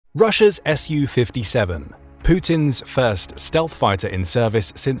Russia's Su-57, Putin's first stealth fighter in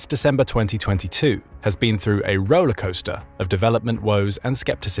service since December 2022, has been through a rollercoaster of development woes and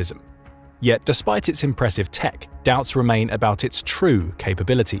skepticism. Yet despite its impressive tech, doubts remain about its true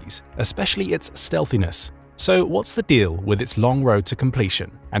capabilities, especially its stealthiness. So what's the deal with its long road to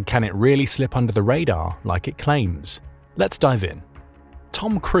completion, and can it really slip under the radar like it claims? Let's dive in.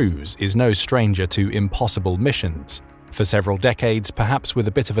 Tom Cruise is no stranger to impossible missions. For several decades, perhaps with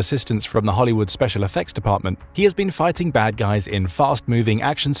a bit of assistance from the Hollywood special effects department, he has been fighting bad guys in fast-moving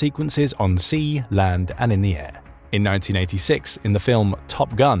action sequences on sea, land, and in the air. In 1986, in the film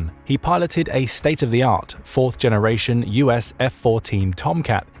Top Gun, he piloted a state-of-the-art, fourth-generation US F-14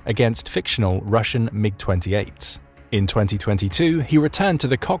 Tomcat against fictional Russian MiG-28s. In 2022, he returned to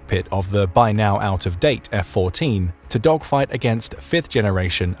the cockpit of the by-now out-of-date F-14 to dogfight against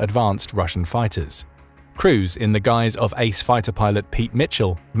fifth-generation advanced Russian fighters. Cruise, in the guise of ace fighter pilot Pete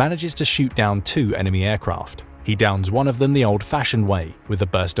Mitchell, manages to shoot down two enemy aircraft. He downs one of them the old-fashioned way, with a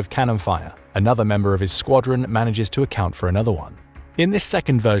burst of cannon fire. Another member of his squadron manages to account for another one. In this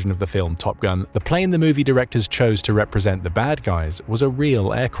second version of the film Top Gun, the plane the movie directors chose to represent the bad guys was a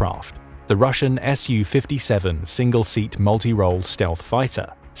real aircraft, the Russian Su-57 single-seat multi-role stealth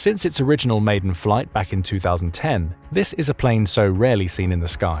fighter. Since its original maiden flight back in 2010, this is a plane so rarely seen in the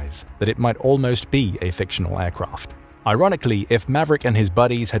skies that it might almost be a fictional aircraft. Ironically, if Maverick and his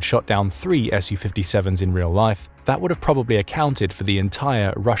buddies had shot down 3 Su-57s in real life, that would have probably accounted for the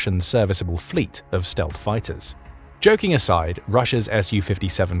entire Russian serviceable fleet of stealth fighters. Joking aside, Russia's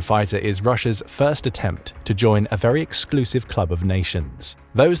Su-57 fighter is Russia's first attempt to join a very exclusive club of nations,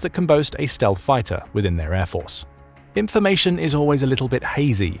 those that can boast a stealth fighter within their air force. Information is always a little bit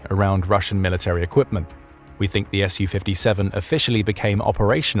hazy around Russian military equipment. We think the Su-57 officially became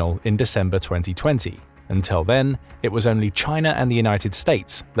operational in December 2020. Until then, it was only China and the United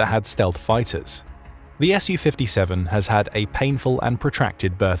States that had stealth fighters. The Su-57 has had a painful and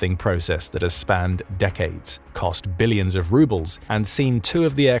protracted birthing process that has spanned decades, cost billions of rubles, and seen 2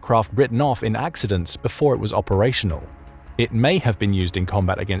 of the aircraft written off in accidents before it was operational. It may have been used in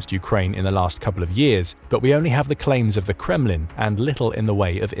combat against Ukraine in the last couple of years, but we only have the claims of the Kremlin and little in the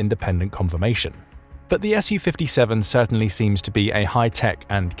way of independent confirmation. But the Su-57 certainly seems to be a high-tech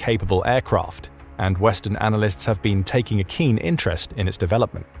and capable aircraft, and Western analysts have been taking a keen interest in its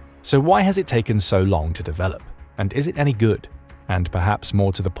development. So why has it taken so long to develop? And is it any good? And perhaps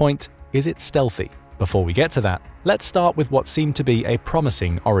more to the point, is it stealthy? Before we get to that, let's start with what seemed to be a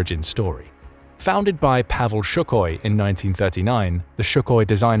promising origin story. Founded by Pavel Sukhoi in 1939, the Sukhoi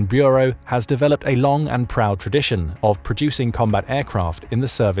Design Bureau has developed a long and proud tradition of producing combat aircraft in the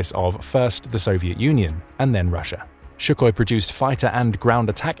service of first the Soviet Union and then Russia. Sukhoi produced fighter and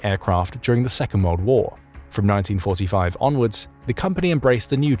ground attack aircraft during the Second World War. From 1945 onwards, the company embraced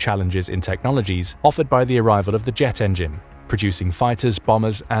the new challenges in technologies offered by the arrival of the jet engine, producing fighters,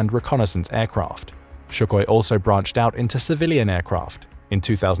 bombers, and reconnaissance aircraft. Sukhoi also branched out into civilian aircraft. In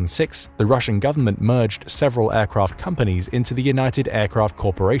 2006, the Russian government merged several aircraft companies into the United Aircraft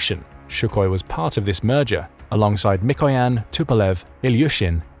Corporation. Sukhoi was part of this merger, alongside Mikoyan, Tupolev,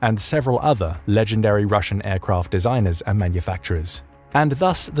 Ilyushin, and several other legendary Russian aircraft designers and manufacturers. And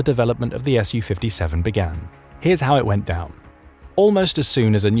thus the development of the Su-57 began. Here's how it went down. Almost as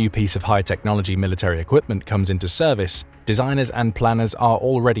soon as a new piece of high-technology military equipment comes into service, designers and planners are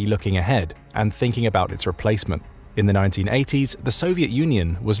already looking ahead and thinking about its replacement. In the 1980s, the Soviet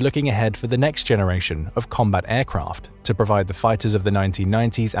Union was looking ahead for the next generation of combat aircraft to provide the fighters of the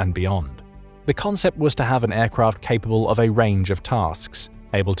 1990s and beyond. The concept was to have an aircraft capable of a range of tasks,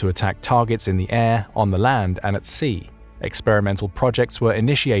 able to attack targets in the air, on the land, and at sea. Experimental projects were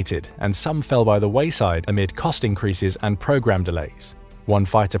initiated, and some fell by the wayside amid cost increases and program delays. One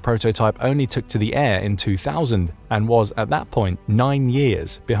fighter prototype only took to the air in 2000 and was, at that point, 9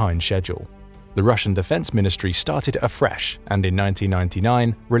 years behind schedule. The Russian Defense Ministry started afresh and in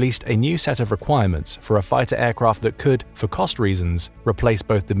 1999 released a new set of requirements for a fighter aircraft that could, for cost reasons, replace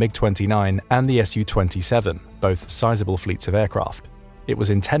both the MiG-29 and the Su-27, both sizable fleets of aircraft. It was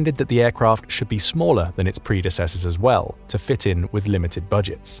intended that the aircraft should be smaller than its predecessors as well, to fit in with limited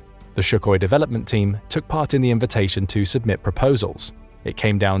budgets. The Sukhoi development team took part in the invitation to submit proposals. It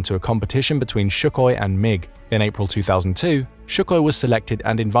came down to a competition between Sukhoi and MiG. In April 2002, Sukhoi was selected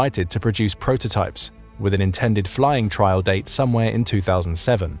and invited to produce prototypes, with an intended flying trial date somewhere in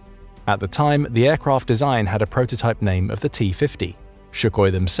 2007. At the time, the aircraft design had a prototype name of the T-50.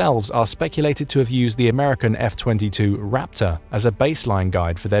 Sukhoi themselves are speculated to have used the American F-22 Raptor as a baseline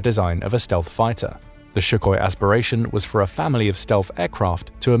guide for their design of a stealth fighter. The Sukhoi aspiration was for a family of stealth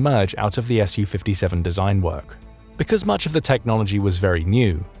aircraft to emerge out of the Su-57 design work. Because much of the technology was very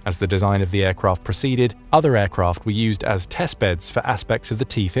new, as the design of the aircraft proceeded, other aircraft were used as testbeds for aspects of the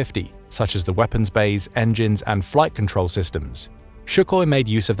T-50, such as the weapons bays, engines, and flight control systems. Sukhoi made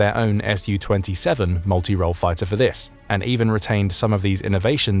use of their own SU-27 multi-role fighter for this, and even retained some of these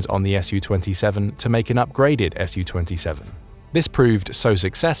innovations on the SU-27 to make an upgraded SU-27. This proved so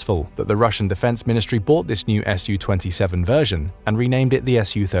successful that the Russian Defense Ministry bought this new SU-27 version and renamed it the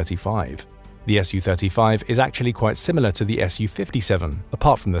SU-35. The SU-35 is actually quite similar to the SU-57,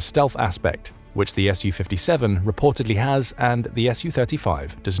 apart from the stealth aspect, which the SU-57 reportedly has and the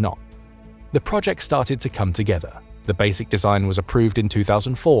SU-35 does not. The project started to come together. The basic design was approved in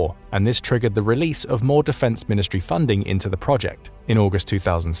 2004, and this triggered the release of more Defense Ministry funding into the project. In August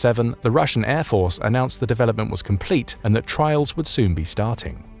 2007, the Russian Air Force announced the development was complete and that trials would soon be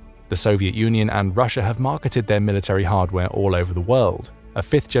starting. The Soviet Union and Russia have marketed their military hardware all over the world. A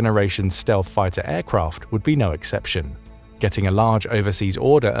fifth-generation stealth fighter aircraft would be no exception. Getting a large overseas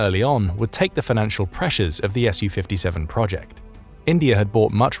order early on would take the financial pressures of the SU-57 project. India had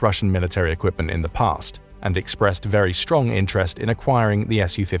bought much Russian military equipment in the past and expressed very strong interest in acquiring the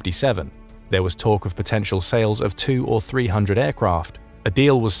SU-57. There was talk of potential sales of 200 or 300 aircraft. A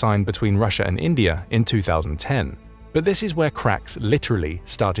deal was signed between Russia and India in 2010. But this is where cracks literally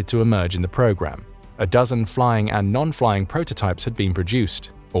started to emerge in the program. A dozen flying and non-flying prototypes had been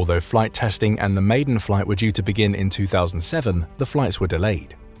produced. Although flight testing and the maiden flight were due to begin in 2007, the flights were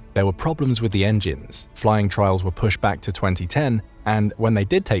delayed. There were problems with the engines, flying trials were pushed back to 2010, and when they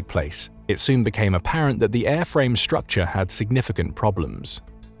did take place, it soon became apparent that the airframe structure had significant problems.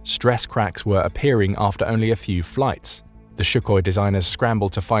 Stress cracks were appearing after only a few flights. The Sukhoi designers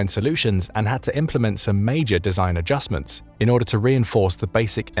scrambled to find solutions and had to implement some major design adjustments in order to reinforce the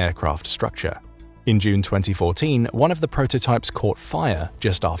basic aircraft structure. In June 2014, one of the prototypes caught fire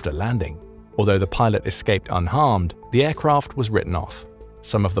just after landing. Although the pilot escaped unharmed, the aircraft was written off.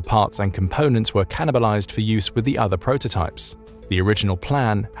 Some of the parts and components were cannibalized for use with the other prototypes. The original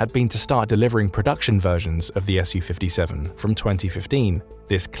plan had been to start delivering production versions of the SU-57 from 2015.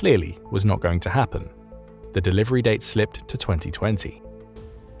 This clearly was not going to happen. The delivery date slipped to 2020.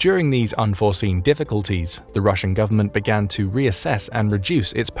 During these unforeseen difficulties, the Russian government began to reassess and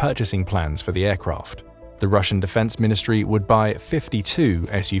reduce its purchasing plans for the aircraft. The Russian Defense Ministry would buy 52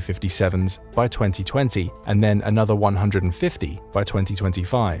 Su-57s by 2020 and then another 150 by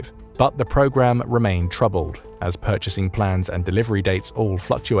 2025. But the program remained troubled, as purchasing plans and delivery dates all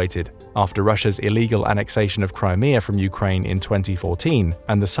fluctuated. After Russia's illegal annexation of Crimea from Ukraine in 2014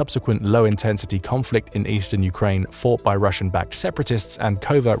 and the subsequent low-intensity conflict in eastern Ukraine fought by Russian-backed separatists and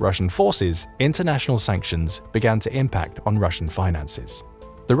covert Russian forces, international sanctions began to impact on Russian finances.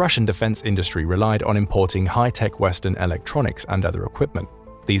 The Russian defense industry relied on importing high-tech Western electronics and other equipment.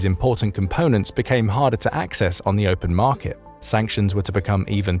 These important components became harder to access on the open market. Sanctions were to become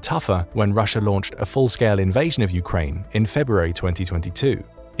even tougher when Russia launched a full-scale invasion of Ukraine in February 2022.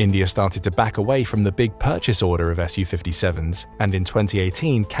 India started to back away from the big purchase order of Su-57s and in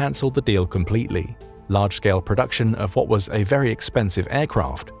 2018 cancelled the deal completely. Large-scale production of what was a very expensive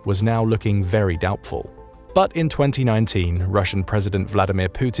aircraft was now looking very doubtful. But in 2019, Russian President Vladimir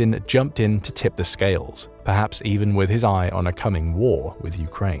Putin jumped in to tip the scales, perhaps even with his eye on a coming war with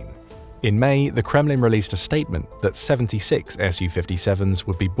Ukraine. In May, the Kremlin released a statement that 76 Su-57s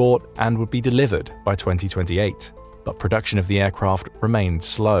would be bought and would be delivered by 2028, but production of the aircraft remained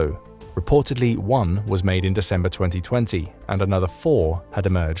slow. Reportedly, one was made in December 2020, and another 4 had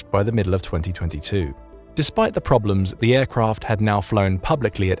emerged by the middle of 2022. Despite the problems, the aircraft had now flown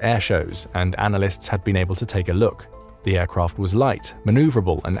publicly at airshows, and analysts had been able to take a look. The aircraft was light,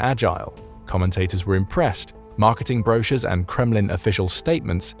 maneuverable, and agile. Commentators were impressed. Marketing brochures and Kremlin official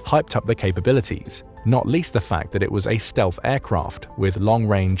statements hyped up the capabilities, not least the fact that it was a stealth aircraft with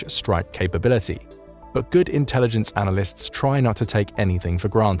long-range strike capability. But good intelligence analysts try not to take anything for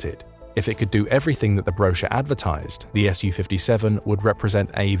granted. If it could do everything that the brochure advertised, the Su-57 would represent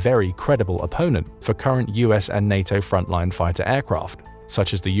a very credible opponent for current US and NATO frontline fighter aircraft,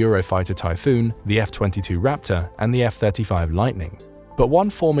 such as the Eurofighter Typhoon, the F-22 Raptor, and the F-35 Lightning. But one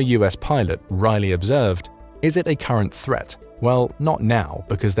former US pilot wryly observed, "Is it a current threat? Well, not now,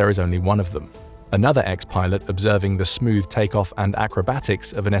 because there is only one of them." Another ex-pilot observing the smooth takeoff and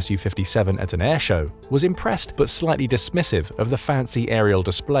acrobatics of an Su-57 at an airshow was impressed but slightly dismissive of the fancy aerial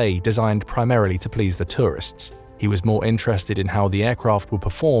display designed primarily to please the tourists. He was more interested in how the aircraft would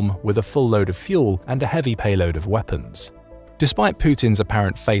perform with a full load of fuel and a heavy payload of weapons. Despite Putin's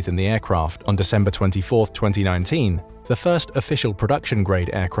apparent faith in the aircraft, on December 24, 2019, the first official production-grade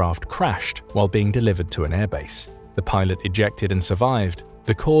aircraft crashed while being delivered to an airbase. The pilot ejected and survived.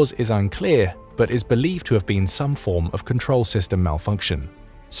 The cause is unclear, but is believed to have been some form of control system malfunction.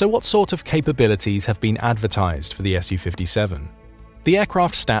 So what sort of capabilities have been advertised for the SU-57? The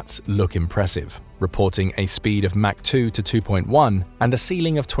aircraft stats look impressive, reporting a speed of Mach 2 to 2.1 and a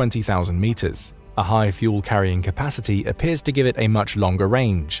ceiling of 20,000 meters. A high fuel carrying capacity appears to give it a much longer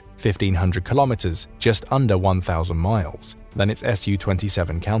range, 1,500 kilometers, just under 1,000 miles, than its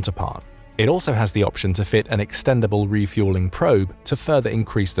SU-27 counterpart. It also has the option to fit an extendable refueling probe to further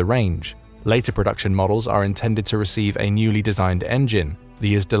increase the range. Later production models are intended to receive a newly designed engine,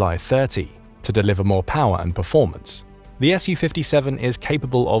 the Isdalai 30, to deliver more power and performance. The SU-57 is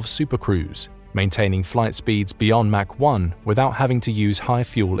capable of supercruise, maintaining flight speeds beyond Mach 1 without having to use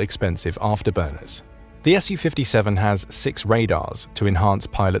high-fuel expensive afterburners. The Su-57 has 6 radars to enhance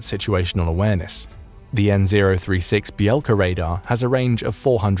pilot situational awareness. The N036 Bielka radar has a range of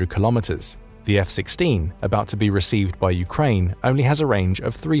 400 kilometers. The F-16, about to be received by Ukraine, only has a range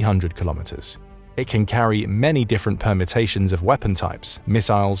of 300 kilometers. It can carry many different permutations of weapon types,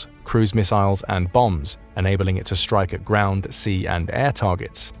 missiles, cruise missiles, and bombs, enabling it to strike at ground, sea, and air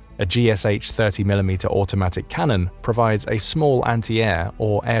targets. A GSH 30mm automatic cannon provides a small anti-air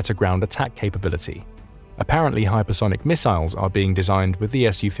or air-to-ground attack capability. Apparently, hypersonic missiles are being designed with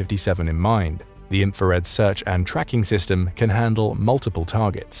the Su-57 in mind. The infrared search and tracking system can handle multiple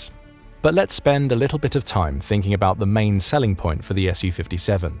targets. But let's spend a little bit of time thinking about the main selling point for the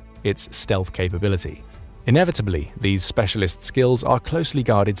Su-57, its stealth capability. Inevitably, these specialist skills are closely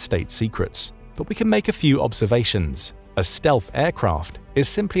guarded state secrets, but we can make a few observations. A stealth aircraft is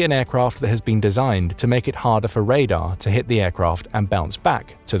simply an aircraft that has been designed to make it harder for radar to hit the aircraft and bounce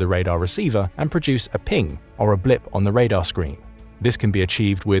back to the radar receiver and produce a ping or a blip on the radar screen. This can be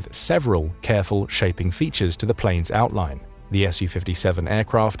achieved with several careful shaping features to the plane's outline. The Su-57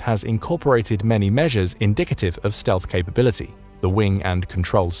 aircraft has incorporated many measures indicative of stealth capability. The wing and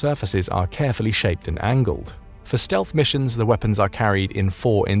control surfaces are carefully shaped and angled. For stealth missions, the weapons are carried in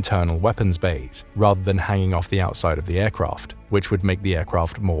 4 internal weapons bays, rather than hanging off the outside of the aircraft, which would make the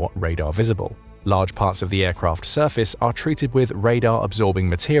aircraft more radar visible. Large parts of the aircraft surface are treated with radar-absorbing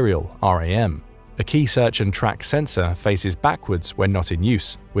material, RAM. A key search and track sensor faces backwards when not in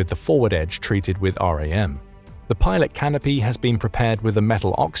use, with the forward edge treated with RAM. The pilot canopy has been prepared with a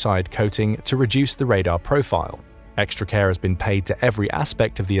metal oxide coating to reduce the radar profile. Extra care has been paid to every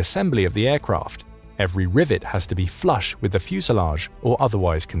aspect of the assembly of the aircraft. Every rivet has to be flush with the fuselage or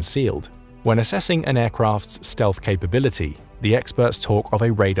otherwise concealed. When assessing an aircraft's stealth capability, the experts talk of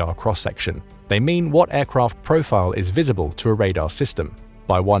a radar cross-section. They mean what aircraft profile is visible to a radar system.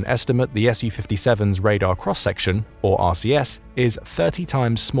 By one estimate, the Su-57's radar cross-section, or RCS, is 30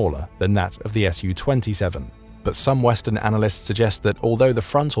 times smaller than that of the Su-27. But some Western analysts suggest that although the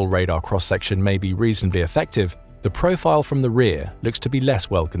frontal radar cross-section may be reasonably effective, the profile from the rear looks to be less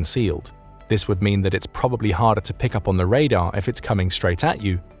well concealed. This would mean that it's probably harder to pick up on the radar if it's coming straight at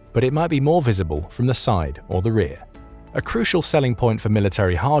you, but it might be more visible from the side or the rear. A crucial selling point for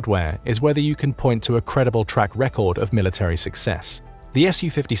military hardware is whether you can point to a credible track record of military success. The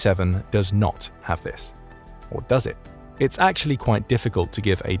Su-57 does not have this. Or does it? It's actually quite difficult to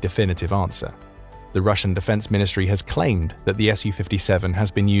give a definitive answer. The Russian Defense Ministry has claimed that the Su-57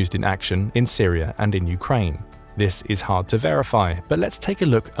 has been used in action in Syria and in Ukraine. This is hard to verify, but let's take a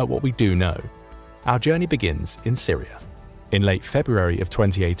look at what we do know. Our journey begins in Syria. In late February of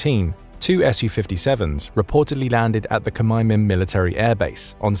 2018, 2 Su-57s reportedly landed at the Khmeimim military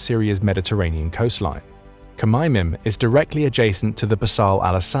airbase on Syria's Mediterranean coastline. Khmeimim is directly adjacent to the Bashar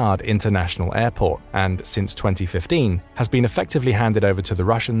al-Assad International Airport and, since 2015, has been effectively handed over to the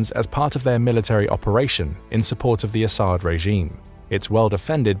Russians as part of their military operation in support of the Assad regime. It's well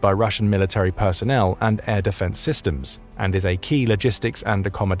defended by Russian military personnel and air defense systems, and is a key logistics and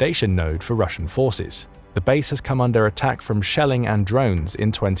accommodation node for Russian forces. The base has come under attack from shelling and drones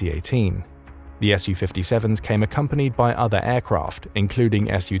in 2018. The Su-57s came accompanied by other aircraft, including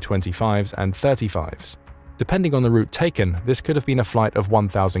Su-25s and 35s. Depending on the route taken, this could have been a flight of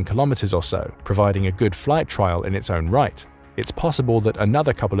 1,000 kilometers or so, providing a good flight trial in its own right. It's possible that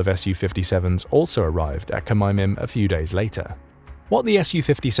another couple of Su-57s also arrived at Khmeimim a few days later. What the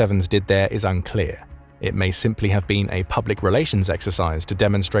Su-57s did there is unclear. It may simply have been a public relations exercise to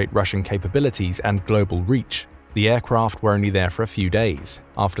demonstrate Russian capabilities and global reach. The aircraft were only there for a few days.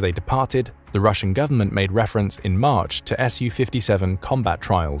 After they departed, the Russian government made reference in March to Su-57 combat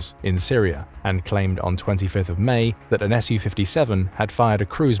trials in Syria and claimed on 25th of May that an Su-57 had fired a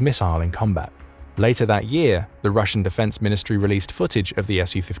cruise missile in combat. Later that year, the Russian Defense Ministry released footage of the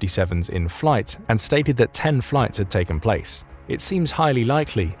Su-57s in flight and stated that 10 flights had taken place. It seems highly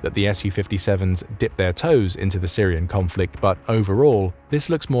likely that the Su-57s dipped their toes into the Syrian conflict, but overall, this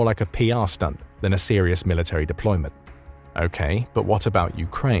looks more like a PR stunt. than a serious military deployment. Okay, but what about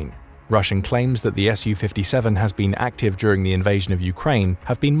Ukraine? Russian claims that the Su-57 has been active during the invasion of Ukraine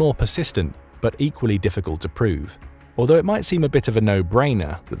have been more persistent, but equally difficult to prove. Although it might seem a bit of a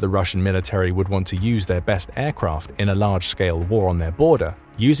no-brainer that the Russian military would want to use their best aircraft in a large-scale war on their border,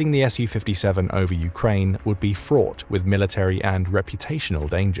 using the Su-57 over Ukraine would be fraught with military and reputational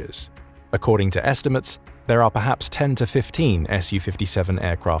dangers. According to estimates, there are perhaps 10 to 15 Su-57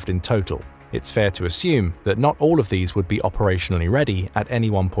 aircraft in total. It's fair to assume that not all of these would be operationally ready at any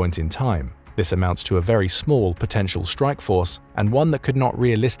one point in time. This amounts to a very small potential strike force, and one that could not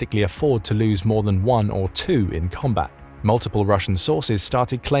realistically afford to lose more than one or two in combat. Multiple Russian sources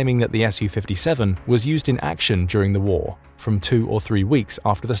started claiming that the Su-57 was used in action during the war, from 2 or 3 weeks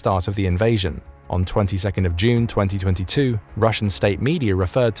after the start of the invasion. On 22nd of June 2022, Russian state media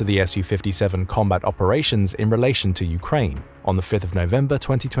referred to the Su-57 combat operations in relation to Ukraine. On the 5th of November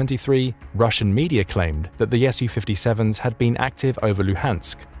 2023, Russian media claimed that the Su-57s had been active over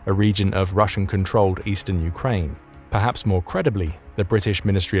Luhansk, a region of Russian-controlled eastern Ukraine. Perhaps more credibly, the British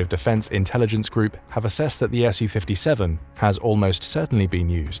Ministry of Defence Intelligence Group have assessed that the Su-57 has almost certainly been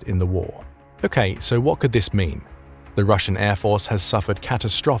used in the war. Okay, so what could this mean? The Russian Air Force has suffered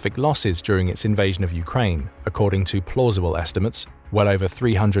catastrophic losses during its invasion of Ukraine. According to plausible estimates, well over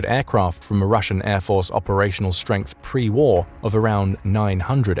 300 aircraft from a Russian Air Force operational strength pre-war of around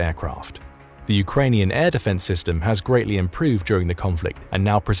 900 aircraft. The Ukrainian air defense system has greatly improved during the conflict and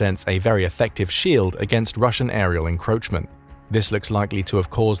now presents a very effective shield against Russian aerial encroachment. This looks likely to have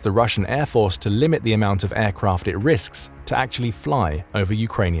caused the Russian Air Force to limit the amount of aircraft it risks to actually fly over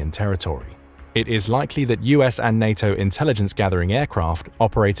Ukrainian territory. It is likely that US and NATO intelligence-gathering aircraft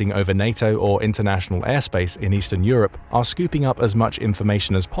operating over NATO or international airspace in Eastern Europe are scooping up as much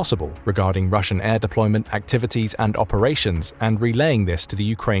information as possible regarding Russian air deployment activities and operations and relaying this to the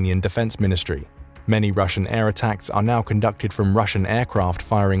Ukrainian Defense Ministry. Many Russian air attacks are now conducted from Russian aircraft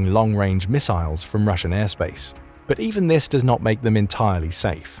firing long-range missiles from Russian airspace. But even this does not make them entirely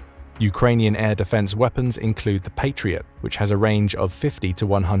safe. Ukrainian air defense weapons include the Patriot, which has a range of 50 to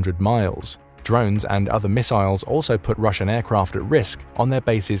 100 miles. Drones and other missiles also put Russian aircraft at risk on their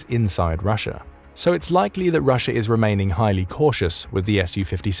bases inside Russia. So it's likely that Russia is remaining highly cautious with the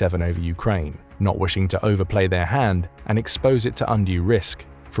Su-57 over Ukraine, not wishing to overplay their hand and expose it to undue risk.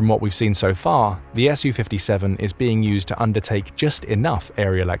 From what we've seen so far, the Su-57 is being used to undertake just enough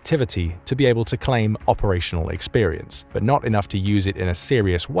aerial activity to be able to claim operational experience, but not enough to use it in a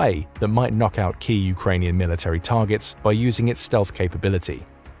serious way that might knock out key Ukrainian military targets by using its stealth capability.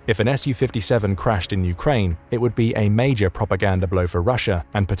 If an Su-57 crashed in Ukraine, it would be a major propaganda blow for Russia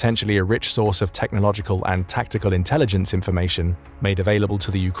and potentially a rich source of technological and tactical intelligence information made available to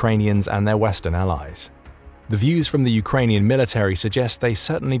the Ukrainians and their Western allies. The views from the Ukrainian military suggest they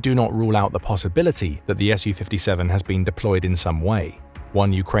certainly do not rule out the possibility that the Su-57 has been deployed in some way.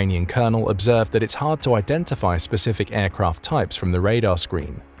 One Ukrainian colonel observed that it's hard to identify specific aircraft types from the radar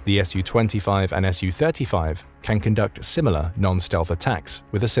screen. The Su-25 and Su-35 can conduct similar non-stealth attacks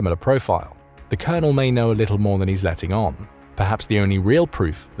with a similar profile. The colonel may know a little more than he's letting on. Perhaps the only real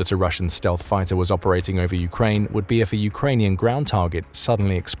proof that a Russian stealth fighter was operating over Ukraine would be if a Ukrainian ground target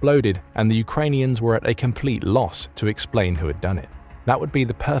suddenly exploded and the Ukrainians were at a complete loss to explain who had done it. That would be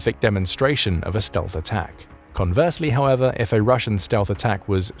the perfect demonstration of a stealth attack. Conversely, however, if a Russian stealth attack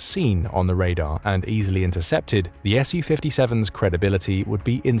was seen on the radar and easily intercepted, the Su-57's credibility would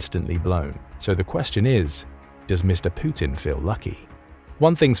be instantly blown. So the question is, does Mr. Putin feel lucky?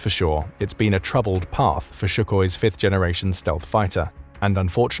 One thing's for sure, it's been a troubled path for Sukhoi's 5th-generation stealth fighter, and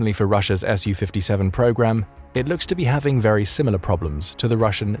unfortunately for Russia's Su-57 program, it looks to be having very similar problems to the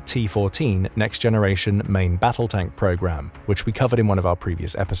Russian T-14 next-generation main battle tank program, which we covered in one of our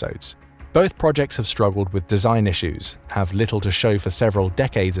previous episodes. Both projects have struggled with design issues, have little to show for several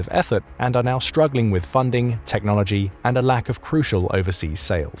decades of effort, and are now struggling with funding, technology, and a lack of crucial overseas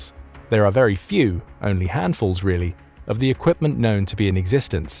sales. There are very few, only handfuls really, of the equipment known to be in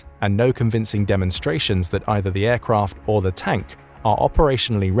existence, and no convincing demonstrations that either the aircraft or the tank are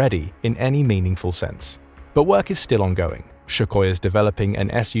operationally ready in any meaningful sense. But work is still ongoing. Sukhoi is developing an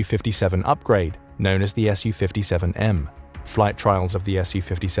Su-57 upgrade, known as the Su-57M. Flight trials of the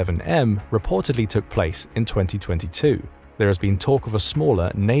Su-57M reportedly took place in 2022. There has been talk of a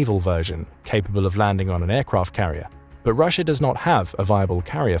smaller naval version capable of landing on an aircraft carrier, but Russia does not have a viable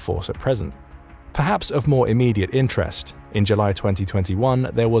carrier force at present. Perhaps of more immediate interest, in July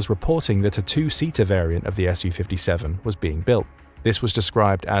 2021 there was reporting that a 2-seater variant of the Su-57 was being built. This was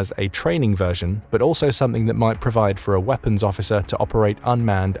described as a training version, but also something that might provide for a weapons officer to operate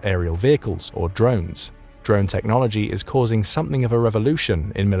unmanned aerial vehicles or drones. Drone technology is causing something of a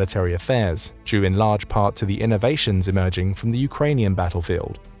revolution in military affairs, due in large part to the innovations emerging from the Ukrainian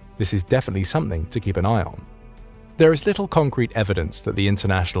battlefield. This is definitely something to keep an eye on. There is little concrete evidence that the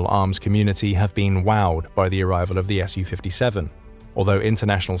international arms community have been wowed by the arrival of the SU-57. Although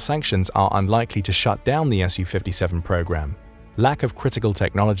international sanctions are unlikely to shut down the SU-57 program, lack of critical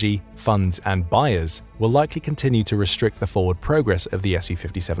technology, funds, and buyers will likely continue to restrict the forward progress of the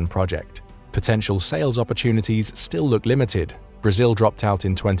SU-57 project. Potential sales opportunities still look limited. Brazil dropped out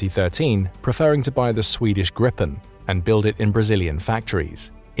in 2013, preferring to buy the Swedish Gripen and build it in Brazilian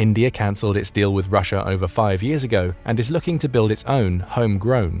factories. India cancelled its deal with Russia over 5 years ago and is looking to build its own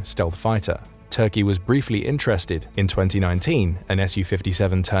homegrown stealth fighter. Turkey was briefly interested. In 2019, an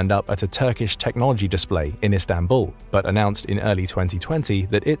Su-57 turned up at a Turkish technology display in Istanbul, but announced in early 2020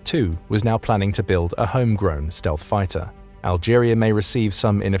 that it too was now planning to build a homegrown stealth fighter. Algeria may receive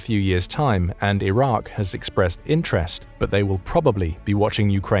some in a few years' time, and Iraq has expressed interest, but they will probably be watching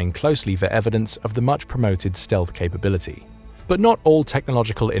Ukraine closely for evidence of the much-promoted stealth capability. But not all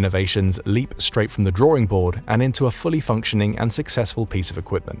technological innovations leap straight from the drawing board and into a fully functioning and successful piece of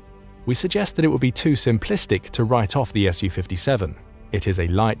equipment. We suggest that it would be too simplistic to write off the Su-57. It is a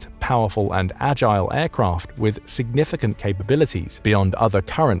light, powerful, and agile aircraft with significant capabilities beyond other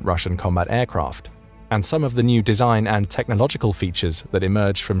current Russian combat aircraft. And some of the new design and technological features that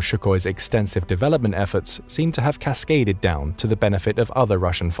emerged from Sukhoi's extensive development efforts seem to have cascaded down to the benefit of other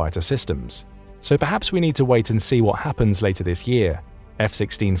Russian fighter systems. So perhaps we need to wait and see what happens later this year.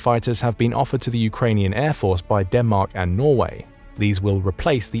 F-16 fighters have been offered to the Ukrainian Air Force by Denmark and Norway. These will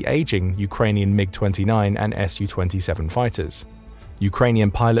replace the aging Ukrainian MiG-29 and Su-27 fighters.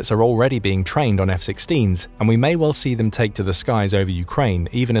 Ukrainian pilots are already being trained on F-16s, and we may well see them take to the skies over Ukraine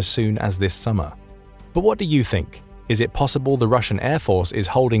even as soon as this summer. But what do you think? Is it possible the Russian Air Force is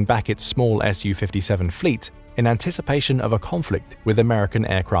holding back its small Su-57 fleet in anticipation of a conflict with American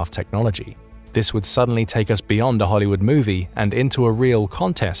aircraft technology? This would suddenly take us beyond a Hollywood movie and into a real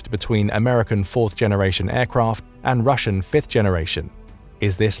contest between American 4th-generation aircraft and Russian 5th-generation.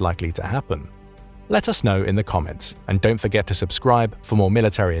 Is this likely to happen? Let us know in the comments, and don't forget to subscribe for more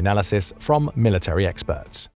military analysis from military experts.